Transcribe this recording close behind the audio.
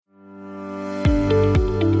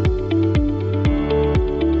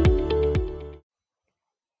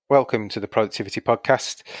Welcome to the Productivity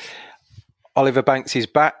Podcast. Oliver Banks is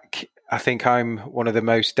back. I think I'm one of the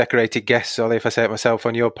most decorated guests, Ollie, if I say it myself,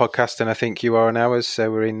 on your podcast, and I think you are on ours,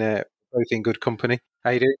 so we're both in good company. How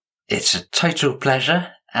you doing? It's a total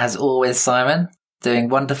pleasure, as always, Simon. Doing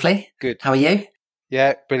wonderfully. Good. How are you?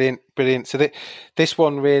 Yeah, brilliant. So this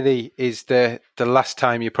one really is the last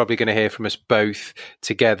time you're probably going to hear from us both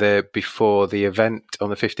together before the event on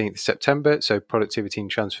the 15th of September. So Productivity and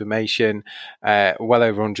Transformation, well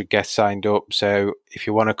over 100 guests signed up. So if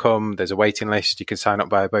you want to come, there's a waiting list. You can sign up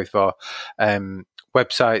via both of our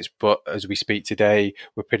websites. But as we speak today,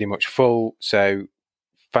 we're pretty much full. So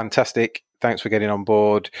fantastic. Thanks for getting on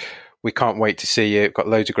board. We can't wait to see you. We've got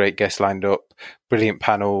loads of great guests lined up, brilliant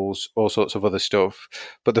panels, all sorts of other stuff.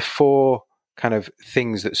 But the four kind of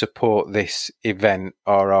things that support this event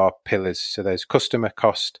are our pillars. So there's customer,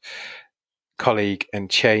 cost, colleague, and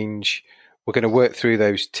change. We're going to work through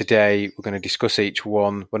those today. We're going to discuss each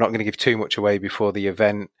one. We're not going to give too much away before the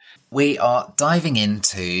event. We are diving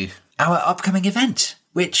into our upcoming event,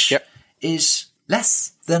 which is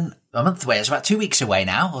less than a month away. It's about 2 weeks away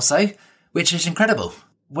now or so, which is incredible.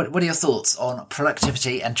 What are your thoughts on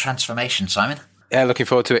productivity and transformation, Simon? Yeah, looking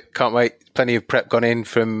forward to it. Can't wait. Plenty of prep gone in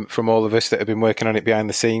from all of us that have been working on it behind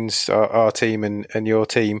the scenes, our team and your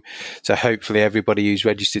team. So hopefully everybody who's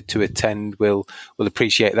registered to attend will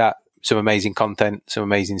appreciate that. Some amazing content, some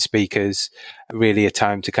amazing speakers, really a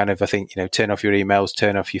time to kind of, I think, turn off your emails,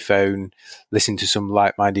 turn off your phone, listen to some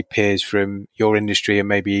like-minded peers from your industry and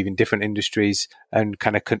maybe even different industries and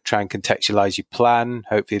kind of try and contextualize your plan.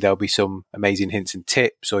 Hopefully there'll be some amazing hints and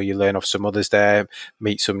tips or you learn off some others there,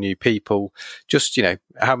 meet some new people. Just,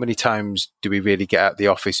 how many times do we really get out of the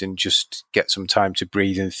office and just get some time to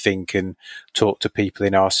breathe and think and talk to people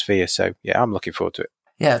in our sphere? So yeah, I'm looking forward to it.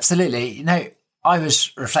 Yeah, absolutely. I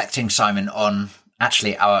was reflecting, Simon, on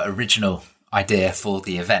actually our original idea for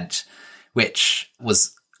the event, which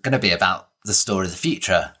was going to be about the store of the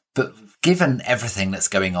future. But given everything that's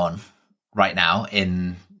going on right now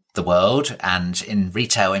in the world and in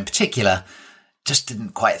retail in particular, just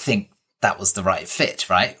didn't quite think that was the right fit,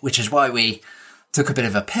 right? Which is why we took a bit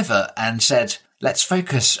of a pivot and said, let's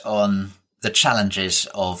focus on the challenges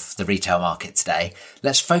of the retail market today.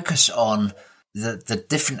 Let's focus on the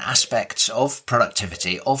different aspects of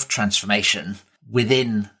productivity, of transformation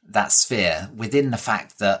within that sphere, within the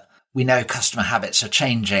fact that we know customer habits are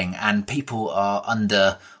changing and people are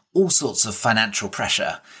under all sorts of financial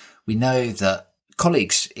pressure. We know that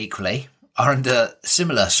colleagues equally are under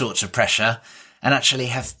similar sorts of pressure and actually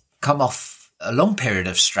have come off a long period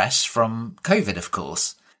of stress from COVID, of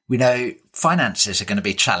course. We know finances are going to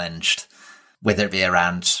be challenged, whether it be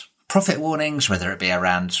around profit warnings, whether it be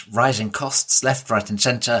around rising costs left, right and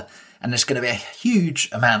centre, and there's going to be a huge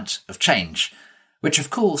amount of change, which of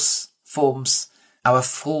course forms our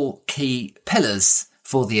four key pillars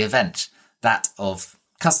for the event, that of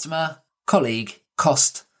customer, colleague,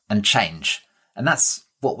 cost and change. And that's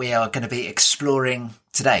what we are going to be exploring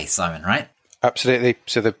today, Simon, right? Absolutely.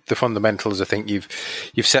 So the fundamentals, I think you've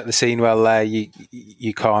set the scene well there.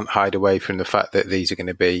 You can't hide away from the fact that these are going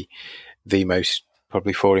to be the most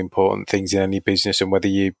probably four important things in any business, and whether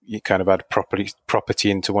you kind of add property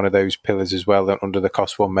into one of those pillars as well, under the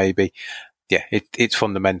cost one maybe. Yeah, it's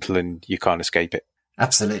fundamental and you can't escape it.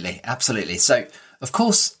 Absolutely. So, of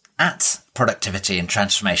course, at Productivity and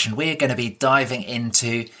Transformation, we're going to be diving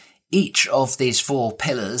into each of these four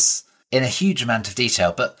pillars in a huge amount of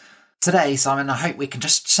detail. But today, Simon, I hope we can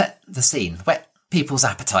just set the scene, whet people's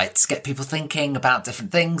appetites, get people thinking about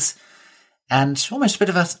different things, and almost a bit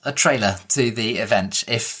of a trailer to the event.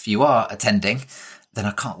 If you are attending, then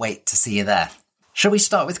I can't wait to see you there. Shall we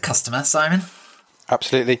start with customer, Simon?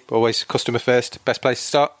 Absolutely. Always customer first. Best place to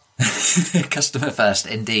start. Customer first,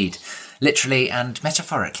 indeed. Literally and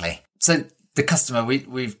metaphorically. So the customer,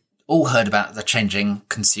 we've all heard about the changing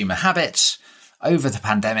consumer habits over the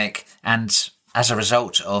pandemic and as a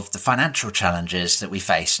result of the financial challenges that we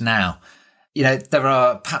face now. There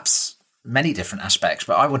are perhaps many different aspects,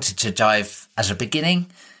 but I wanted to dive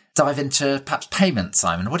into perhaps payment,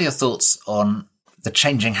 Simon. What are your thoughts on the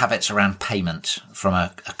changing habits around payment from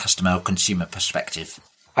a customer or consumer perspective?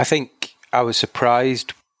 I think I was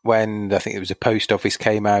surprised when I think it was a post office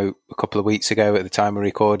came out a couple of weeks ago at the time of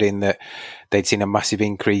recording that they'd seen a massive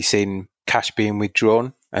increase in cash being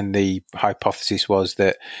withdrawn. And the hypothesis was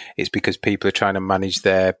that it's because people are trying to manage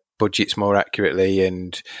their budgets more accurately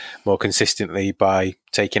and more consistently by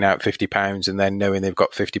taking out £50 and then knowing they've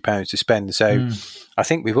got £50 to spend. So I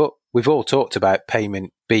think we've all talked about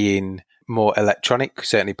payment being more electronic,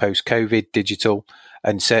 certainly post-COVID, digital,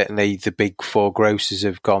 and certainly the big four grocers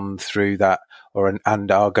have gone through that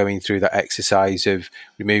and are going through that exercise of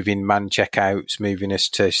removing man checkouts, moving us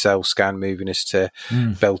to self-scan, moving us to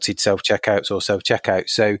belted self-checkouts or self-checkouts.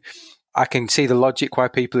 So I can see the logic why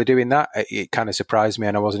people are doing that. It kind of surprised me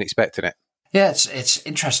and I wasn't expecting it. Yeah, it's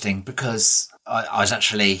interesting because I was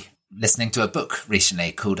actually listening to a book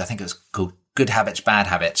recently called Good Habits, Bad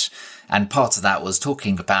Habits. And part of that was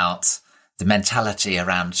talking about the mentality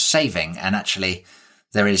around saving. And actually,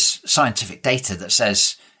 there is scientific data that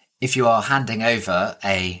says if you are handing over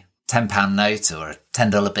a £10 note or a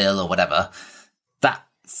 $10 bill or whatever, that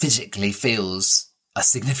physically feels a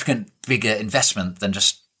significant bigger investment than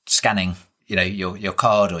just scanning, your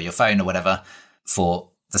card or your phone or whatever for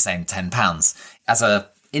the same £10. As a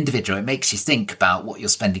individual, it makes you think about what you're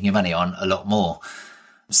spending your money on a lot more.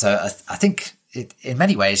 So I think in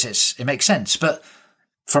many ways it makes sense. But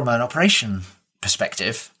from an operation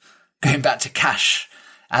perspective, going back to cash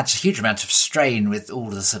adds a huge amount of strain with all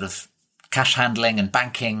the sort of cash handling and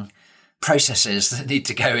banking processes that need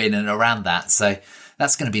to go in and around that. So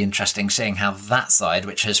that's going to be interesting seeing how that side,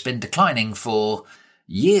 which has been declining for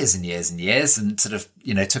years and years and years and sort of,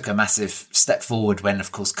 took a massive step forward when,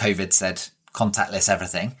 of course, COVID said contactless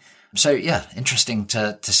everything. So, yeah, interesting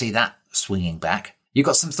to see that swinging back. You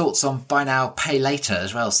got some thoughts on buy now, pay later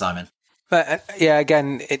as well, Simon? Yeah,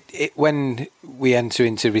 again, when we enter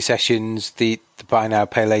into recessions, the buy now,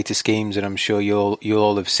 pay later schemes, and I'm sure you'll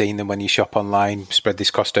all have seen them when you shop online, spread this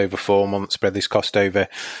cost over 4 months, spread this cost over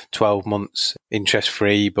 12 months, interest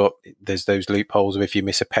free, but there's those loopholes of if you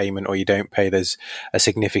miss a payment or you don't pay, there's a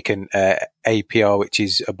significant APR, which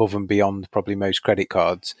is above and beyond probably most credit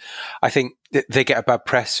cards. I think they get a bad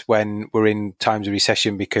press when we're in times of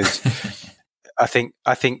recession because I think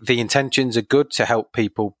the intentions are good to help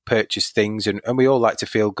people purchase things, and we all like to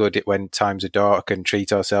feel good when times are dark and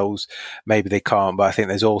treat ourselves. Maybe they can't, but I think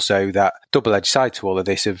there's also that double-edged side to all of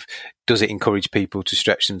this of, does it encourage people to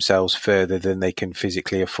stretch themselves further than they can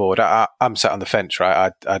physically afford? I'm sat on the fence,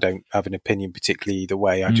 right? I don't have an opinion particularly either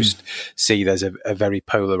way. I just see there's a very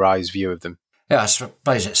polarised view of them. Yeah, I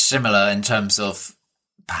suppose it's similar in terms of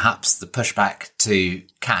perhaps the pushback to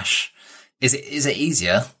cash. Is it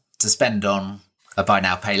easier to spend on a buy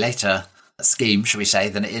now, pay later scheme, should we say,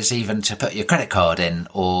 than it is even to put your credit card in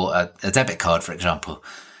or a debit card, for example?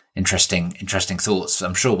 Interesting thoughts.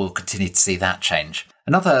 I'm sure we'll continue to see that change.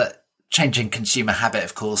 Another changing consumer habit,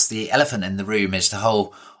 of course, the elephant in the room is the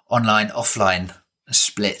whole online-offline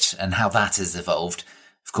split and how that has evolved.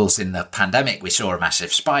 Of course, in the pandemic, we saw a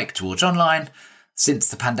massive spike towards online. Since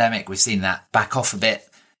the pandemic, we've seen that back off a bit,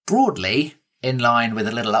 broadly in line with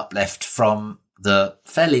a little uplift from the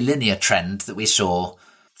fairly linear trend that we saw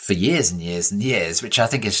for years and years and years, which I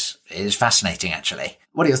think is fascinating, actually.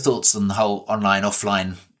 What are your thoughts on the whole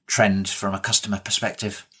online-offline trend from a customer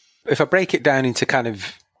perspective? If I break it down into kind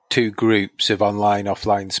of two groups of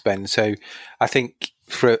online-offline spend, so I think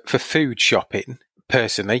for food shopping,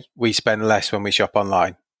 personally, we spend less when we shop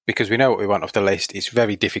online, because we know what we want off the list. It's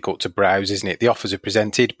very difficult to browse, isn't it? The offers are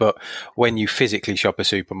presented, but when you physically shop a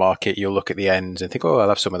supermarket, you'll look at the ends and think, oh, I'll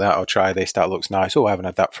have some of that. I'll try this. That looks nice. Oh, I haven't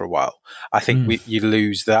had that for a while. I think you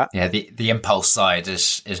lose that. Yeah, the impulse side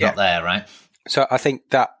is not there, right? So I think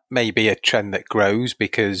that may be a trend that grows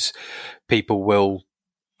because people will,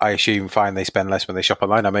 I assume, find they spend less when they shop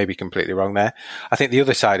online. I may be completely wrong there. I think the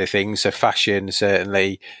other side of things, so fashion,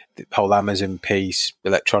 certainly, the whole Amazon piece,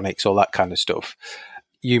 electronics, all that kind of stuff,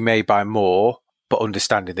 you may buy more, but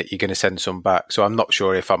understanding that you're going to send some back. So I'm not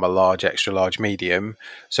sure if I'm a large, extra large, medium.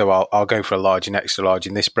 So I'll go for a large and extra large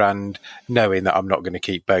in this brand, knowing that I'm not going to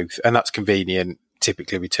keep both. And that's convenient.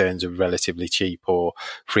 Typically returns are relatively cheap or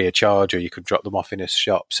free of charge, or you could drop them off in a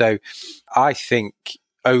shop. So I think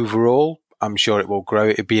overall, I'm sure it will grow.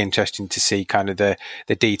 It'd be interesting to see kind of the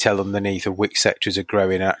detail underneath of which sectors are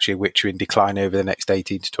growing and actually which are in decline over the next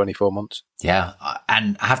 18 to 24 months. Yeah.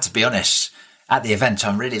 And I have to be honest, at the event,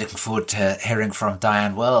 I'm really looking forward to hearing from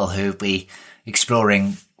Diane Whirl, who'll be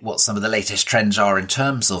exploring what some of the latest trends are in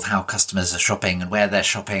terms of how customers are shopping and where they're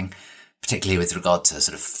shopping, particularly with regard to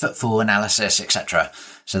sort of footfall analysis, etc.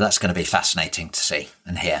 So that's going to be fascinating to see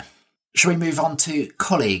and hear. Shall we move on to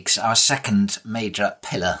colleagues, our second major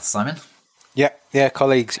pillar, Simon? Yeah,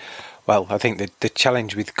 colleagues. Well, I think the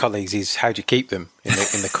challenge with colleagues is how do you keep them in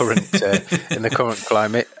the current in the current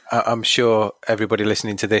climate. I'm sure everybody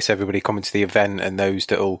listening to this, everybody coming to the event, and those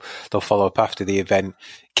they'll follow up after the event,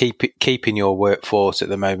 keeping your workforce at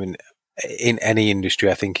the moment in any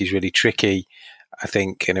industry, I think, is really tricky. I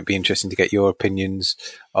think, and it'd be interesting to get your opinions.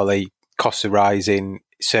 Costs are rising.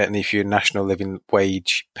 Certainly, if you're a national living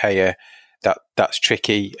wage payer, that's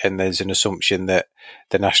tricky, and there's an assumption that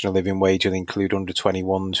the national living wage will include under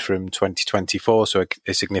 21s from 2024, so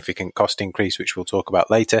a significant cost increase, which we'll talk about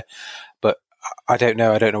later. But I don't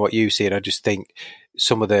know what you see, and I just think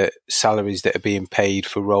some of the salaries that are being paid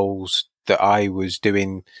for roles that I was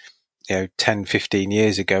doing 10, 15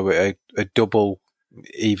 years ago are double,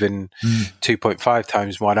 even 2.5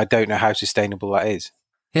 times more, and I don't know how sustainable that is.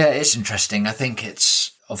 Yeah, it's interesting. I think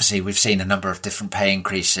it's obviously we've seen a number of different pay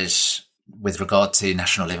increases with regard to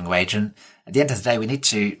national living wage, and at the end of the day we need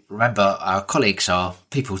to remember our colleagues are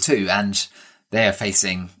people too, and they are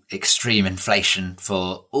facing extreme inflation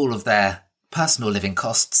for all of their personal living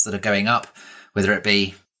costs that are going up, whether it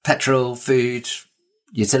be petrol, food,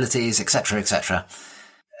 utilities, etc.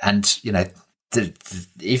 And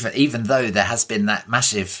even though there has been that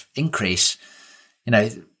massive increase,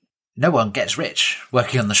 no one gets rich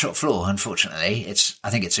working on the shop floor, unfortunately. I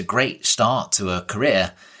think it's a great start to a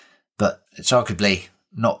career, but it's arguably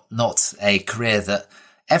not a career that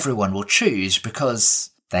everyone will choose because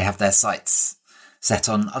they have their sights set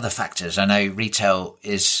on other factors. I know retail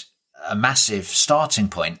is a massive starting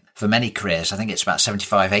point for many careers. I think it's about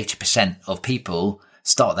 75-80% of people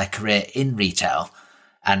start their career in retail.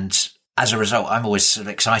 And as a result, I'm always sort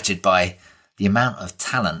of excited by the amount of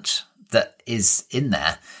talent that is in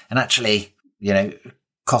there. And actually,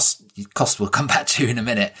 cost we'll come back to in a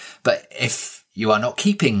minute. But if you are not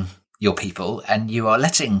keeping your people and you are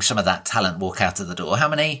letting some of that talent walk out of the door, how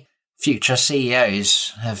many future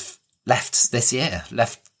CEOs have left this year,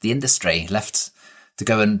 left the industry, left to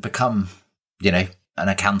go and become, an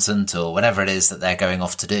accountant or whatever it is that they're going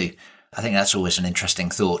off to do? I think that's always an interesting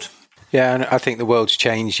thought. Yeah, and I think the world's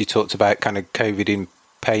changed. You talked about kind of COVID in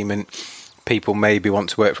payment. People maybe want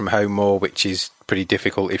to work from home more, which is pretty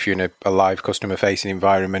difficult if you're in a live customer-facing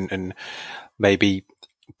environment, and maybe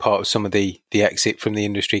part of some of the exit from the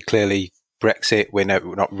industry. Clearly, Brexit, we're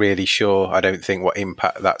not really sure, I don't think, what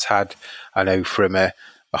impact that's had. I know from a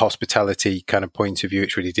hospitality kind of point of view,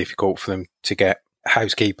 it's really difficult for them to get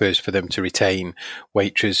housekeepers, for them to retain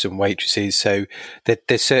waiters and waitresses. So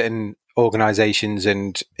there's certain organisations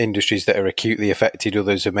and industries that are acutely affected.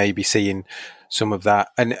 Others are maybe seeing some of that.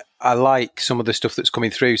 And I like some of the stuff that's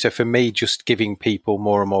coming through. So for me, just giving people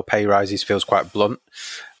more and more pay rises feels quite blunt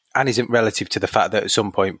and isn't relative to the fact that at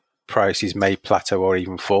some point prices may plateau or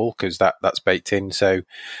even fall, because that's baked in. So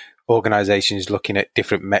organisations looking at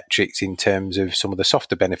different metrics in terms of some of the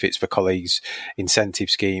softer benefits for colleagues, incentive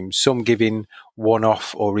schemes, some giving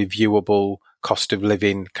one-off or reviewable cost of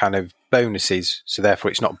living kind of bonuses, so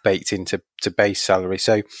therefore it's not baked into base salary.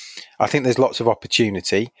 So I think there's lots of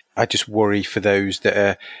opportunity. I just worry for those that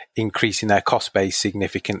are increasing their cost base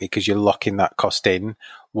significantly, because you're locking that cost in.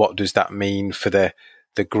 What does that mean for the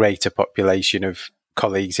greater population of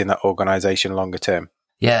colleagues in that organisation longer term?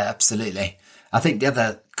 Yeah, absolutely. I think the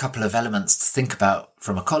other couple of elements to think about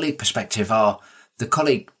from a colleague perspective are the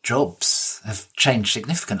colleague jobs have changed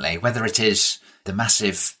significantly, whether it is the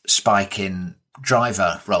massive spike in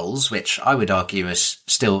driver roles, which I would argue is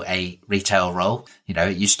still a retail role.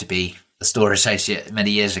 It used to be a store associate many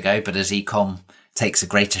years ago, but as e-com takes a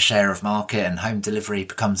greater share of market and home delivery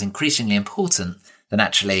becomes increasingly important, then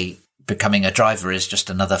actually becoming a driver is just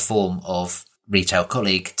another form of retail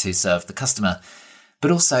colleague to serve the customer.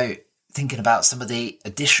 But also thinking about some of the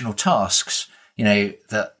additional tasks,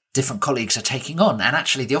 that different colleagues are taking on, and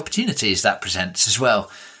actually the opportunities that presents as well.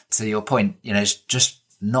 To your point, it's just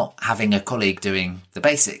not having a colleague doing the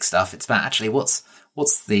basic stuff. It's about actually what's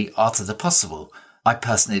the art of the possible. I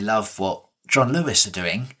personally love what John Lewis are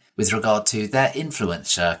doing with regard to their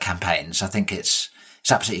influencer campaigns. I think it's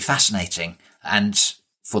absolutely fascinating. And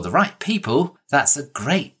for the right people, that's a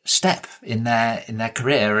great step in their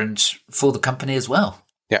career and for the company as well.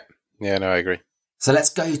 Yeah, no, I agree. So let's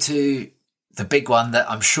go to the big one that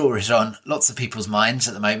I'm sure is on lots of people's minds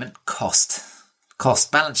at the moment: cost.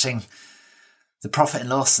 Balancing the profit and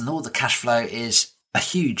loss and all the cash flow is a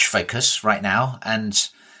huge focus right now, and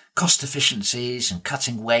cost efficiencies and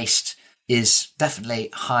cutting waste is definitely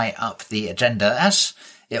high up the agenda, as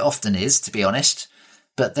it often is, to be honest.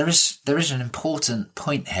 But there is an important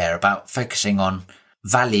point here about focusing on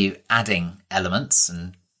value adding elements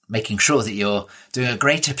and making sure that you're doing a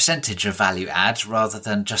greater percentage of value add rather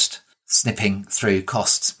than just snipping through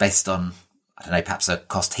costs based on, perhaps a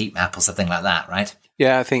cost heat map or something like that, right?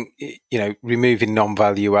 Yeah, I think, removing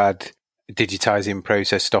non-value add, digitising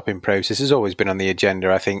process, stopping process has always been on the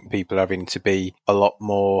agenda. I think people are having to be a lot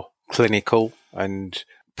more clinical and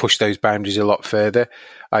push those boundaries a lot further.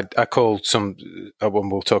 I called some,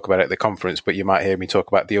 we'll talk about it at the conference, but you might hear me talk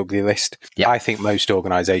about the ugly list. Yep. I think most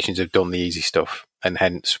organisations have done the easy stuff, and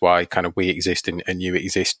hence why kind of we exist and you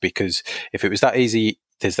exist, because if it was that easy,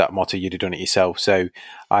 there's that motto, you'd have done it yourself. So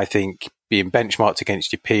I think being benchmarked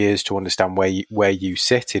against your peers to understand where you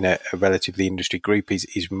sit in a relatively industry group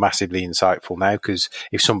is massively insightful now, because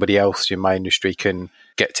if somebody else in my industry can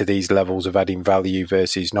get to these levels of adding value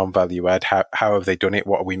versus non-value add, how have they done it?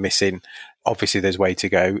 What are we missing? Obviously, there's way to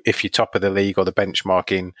go. If you're top of the league or the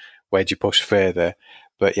benchmarking, where do you push further?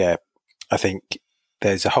 But yeah, I think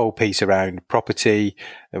there's a whole piece around property.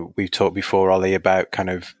 We've talked before, Ollie, about kind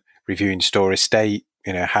of reviewing store estate.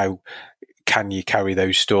 You know, how can you carry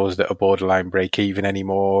those stores that are borderline break even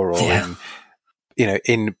anymore? Or,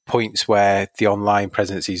 in points where the online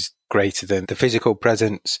presence is greater than the physical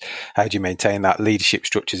presence, how do you maintain that? Leadership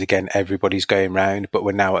structures, again, everybody's going round, but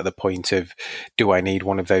we're now at the point of, do I need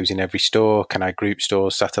one of those in every store? Can I group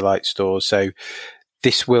stores, satellite stores? So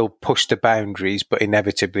this will push the boundaries, but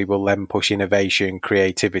inevitably will then push innovation,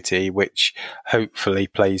 creativity, which hopefully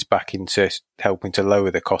plays back into helping to lower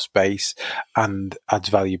the cost base and adds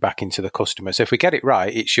value back into the customer. So if we get it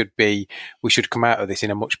right, we should come out of this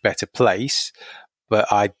in a much better place. But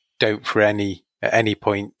I don't at any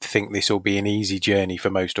point think this will be an easy journey for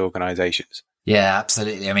most organisations. Yeah,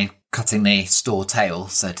 absolutely. I mean, cutting the store tail,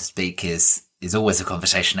 so to speak, is always a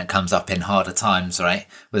conversation that comes up in harder times, right?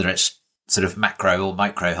 Whether it's sort of macro or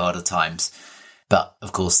micro harder times. But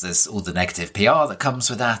of course, there's all the negative PR that comes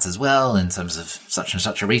with that as well, in terms of such and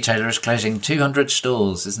such a retailer is closing 200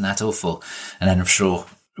 stores. Isn't that awful? And then I'm sure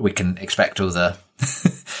we can expect all the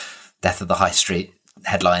death of the high street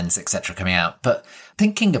headlines, etc., coming out. But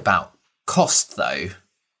thinking about cost, though,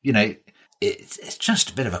 it's just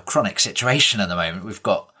a bit of a chronic situation at the moment. We've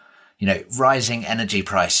got, rising energy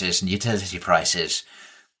prices and utility prices.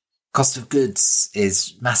 Cost of goods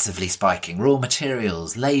is massively spiking. Raw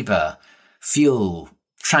materials, labour, fuel,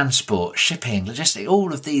 transport, shipping, logistics,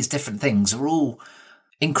 all of these different things are all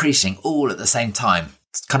increasing all at the same time.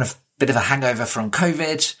 It's kind of a bit of a hangover from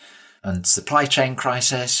COVID and supply chain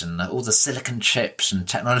crisis and all the silicon chips and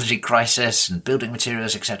technology crisis and building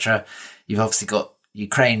materials, etc. You've obviously got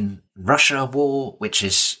Ukraine-Russia war, which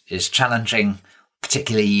is challenging,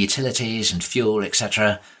 particularly utilities and fuel,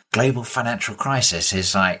 etc. Global financial crisis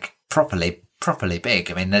is like properly big.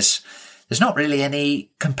 I mean, there's not really any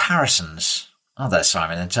comparisons, are there,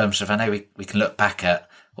 Simon, in terms of, I know we can look back at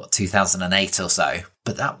 2008 or so,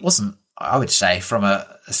 but that wasn't, I would say, from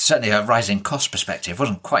certainly a rising cost perspective,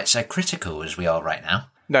 wasn't quite so critical as we are right now.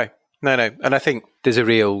 No. And I think there's a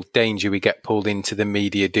real danger we get pulled into the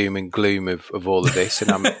media doom and gloom of all of this. And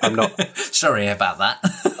I'm not sorry about that.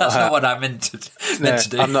 That's not what I meant to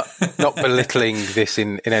do. I'm not belittling this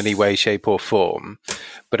in any way, shape or form,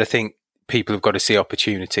 but I think people have got to see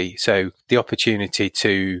opportunity. So the opportunity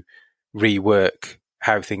to rework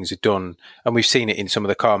how things are done. And we've seen it in some of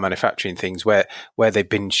the car manufacturing things where they've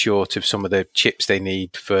been short of some of the chips they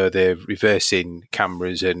need for the reversing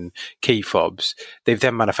cameras and key fobs. They've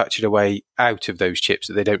then manufactured a way out of those chips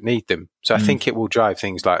that they don't need them. So I think it will drive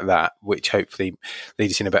things like that, which hopefully lead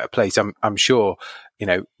us in a better place. I'm sure,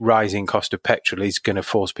 rising cost of petrol is going to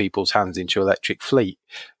force people's hands into electric fleet.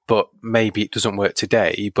 But maybe it doesn't work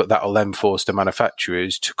today, but that'll then force the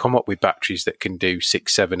manufacturers to come up with batteries that can do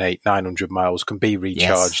 6, 7, 8, 900 miles, can be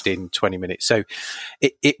recharged in 20 minutes. So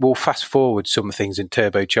it will fast forward some things and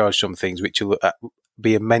turbocharge some things, which will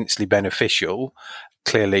be immensely beneficial.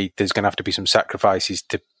 Clearly, there's going to have to be some sacrifices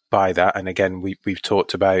to buy that. And again, we've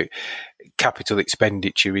talked about capital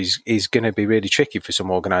expenditure is going to be really tricky for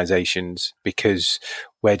some organisations, because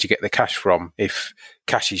where do you get the cash from? If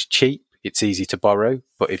cash is cheap, it's easy to borrow,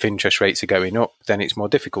 but if interest rates are going up, then it's more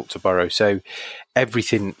difficult to borrow. So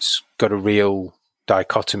everything's got a real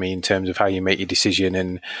dichotomy in terms of how you make your decision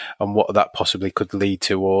and what that possibly could lead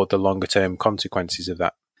to, or the longer term consequences of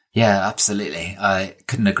that. Yeah, absolutely. I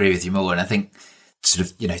couldn't agree with you more. And I think sort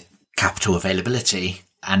of, capital availability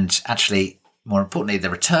and actually, more importantly,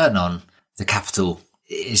 the return on the capital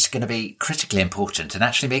is going to be critically important, and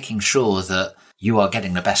actually making sure that you are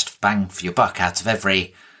getting the best bang for your buck out of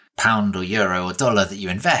every pound or euro or dollar that you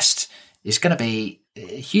invest is going to be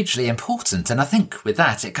hugely important. And I think with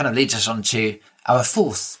that, it kind of leads us on to our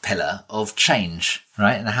fourth pillar of change,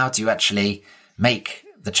 right? And how do you actually make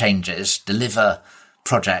the changes, deliver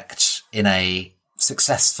projects in a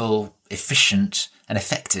successful, efficient and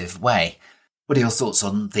effective way? What are your thoughts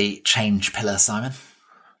on the change pillar, Simon?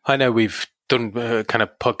 I know we've done a kind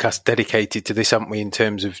of podcast dedicated to this, haven't we, in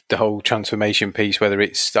terms of the whole transformation piece, whether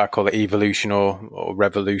it's, I call it evolution or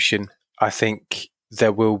revolution. I think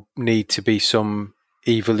there will need to be some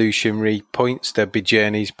evolutionary points. There'll be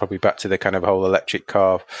journeys, probably back to the kind of whole electric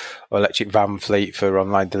car or electric van fleet for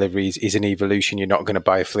online deliveries is an evolution. You're not going to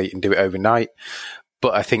buy a fleet and do it overnight.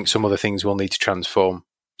 But I think some other things will need to transform.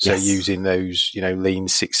 So using those, Lean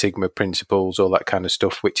Six Sigma principles, all that kind of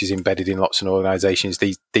stuff, which is embedded in lots of organizations,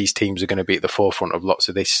 these teams are going to be at the forefront of lots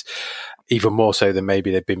of this, even more so than maybe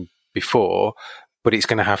they've been before. But it's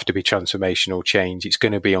going to have to be transformational change. It's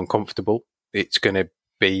going to be uncomfortable. It's going to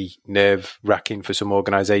be nerve-wracking for some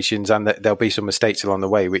organizations, and there'll be some mistakes along the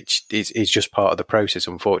way, which is just part of the process,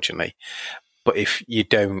 unfortunately. But if you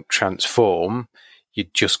don't transform, you're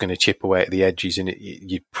just going to chip away at the edges, and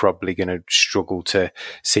you're probably going to struggle to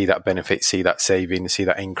see that benefit, see that saving, see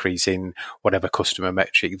that increase in whatever customer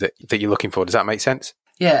metric that you're looking for. Does that make sense?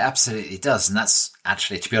 Yeah, absolutely it does. And that's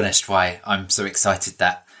actually, to be honest, why I'm so excited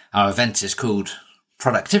that our event is called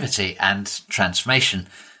Productivity and Transformation,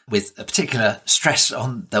 with a particular stress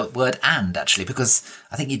on the word "and", actually, because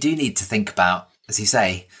I think you do need to think about, as you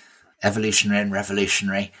say, evolutionary and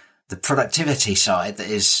revolutionary, the productivity side that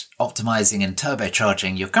is optimizing and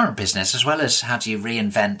turbocharging your current business, as well as how do you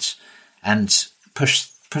reinvent and push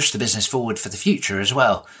the business forward for the future as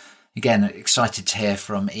well. Again, excited to hear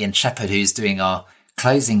from Ian Shepherd, who's doing our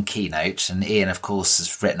closing keynote. And Ian, of course,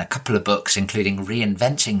 has written a couple of books, including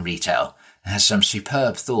Reinventing Retail, and has some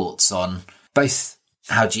superb thoughts on both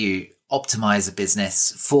how do you optimize a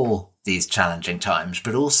business for these challenging times,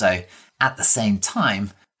 but also at the same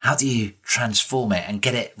time, how do you transform it and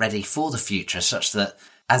get it ready for the future, such that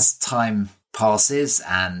as time passes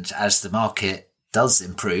and as the market does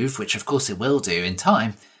improve, which of course it will do in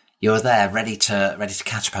time, you're there ready to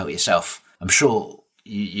catapult yourself. I'm sure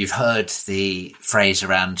you've heard the phrase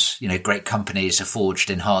around, great companies are forged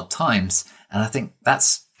in hard times. And I think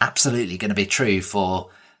that's absolutely going to be true for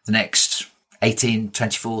the next 18,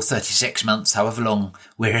 24, 36 months, however long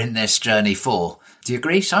we're in this journey for. Do you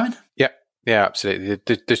agree, Simon? Yeah,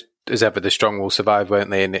 absolutely. As ever, the strong will survive, won't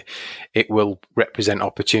they? And it will represent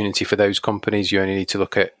opportunity for those companies. You only need to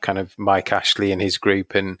look at kind of Mike Ashley and his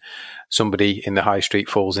group, and somebody in the high street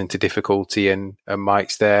falls into difficulty, and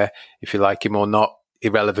Mike's there, if you like him or not,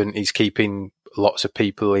 irrelevant. He's keeping lots of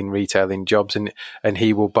people in retail in jobs, and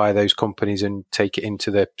he will buy those companies and take it into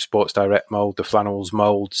the Sports Direct mold, the Flannels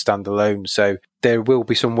mold, standalone. So there will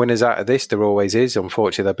be some winners out of this. There always is.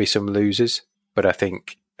 Unfortunately, there'll be some losers, but I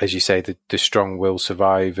think, as you say, the strong will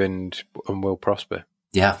survive and will prosper.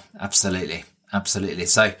 Yeah, absolutely.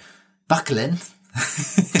 So buckle in.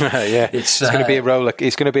 Yeah, it's going to be a roller.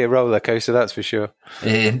 It's going to be a roller coaster, that's for sure.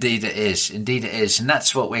 Indeed it is. And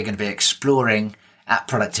that's what we're going to be exploring at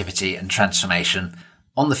Productivity and Transformation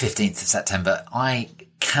on the 15th of September. I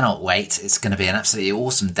cannot wait. It's going to be an absolutely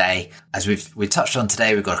awesome day. As we've touched on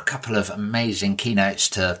today, we've got a couple of amazing keynotes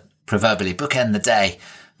to proverbially bookend the day.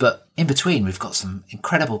 But in between, we've got some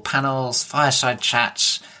incredible panels, fireside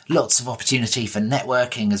chats, lots of opportunity for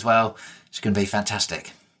networking as well. It's going to be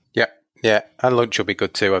fantastic. Yeah. And lunch will be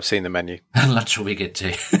good too. I've seen the menu. And lunch will be good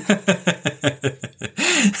too.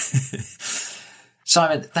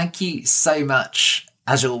 Simon, thank you so much.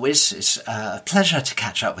 As always, it's a pleasure to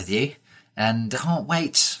catch up with you, and can't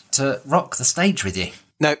wait to rock the stage with you.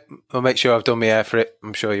 No, I'll make sure I've done my hair for it.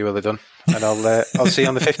 I'm sure you will have done. And I'll see you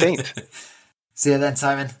on the 15th. See you then,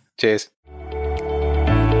 Simon. Cheers.